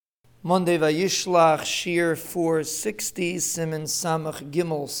Monday Vayishlach Shiur 460 Siman Samach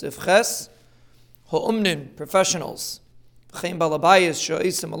Gimel Sifches Ha'umnin professionals V'chein Balabayas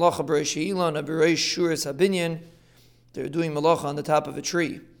Sha'isa Malacha B'reish Ilan B'reish Shuras Habinyan. They're doing malacha on the top of a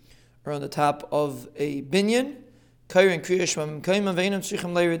tree or on the top of a binyan. Kairin Kriya Shema M'kayim V'einam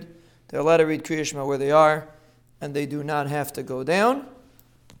Tzrichim Leirid. They're allowed to read Kriya Shema where they are, and they do not have to go down.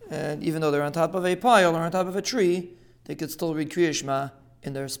 And even though they're on top of a pile or on top of a tree, they could still read Kriya Shema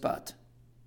in their spot.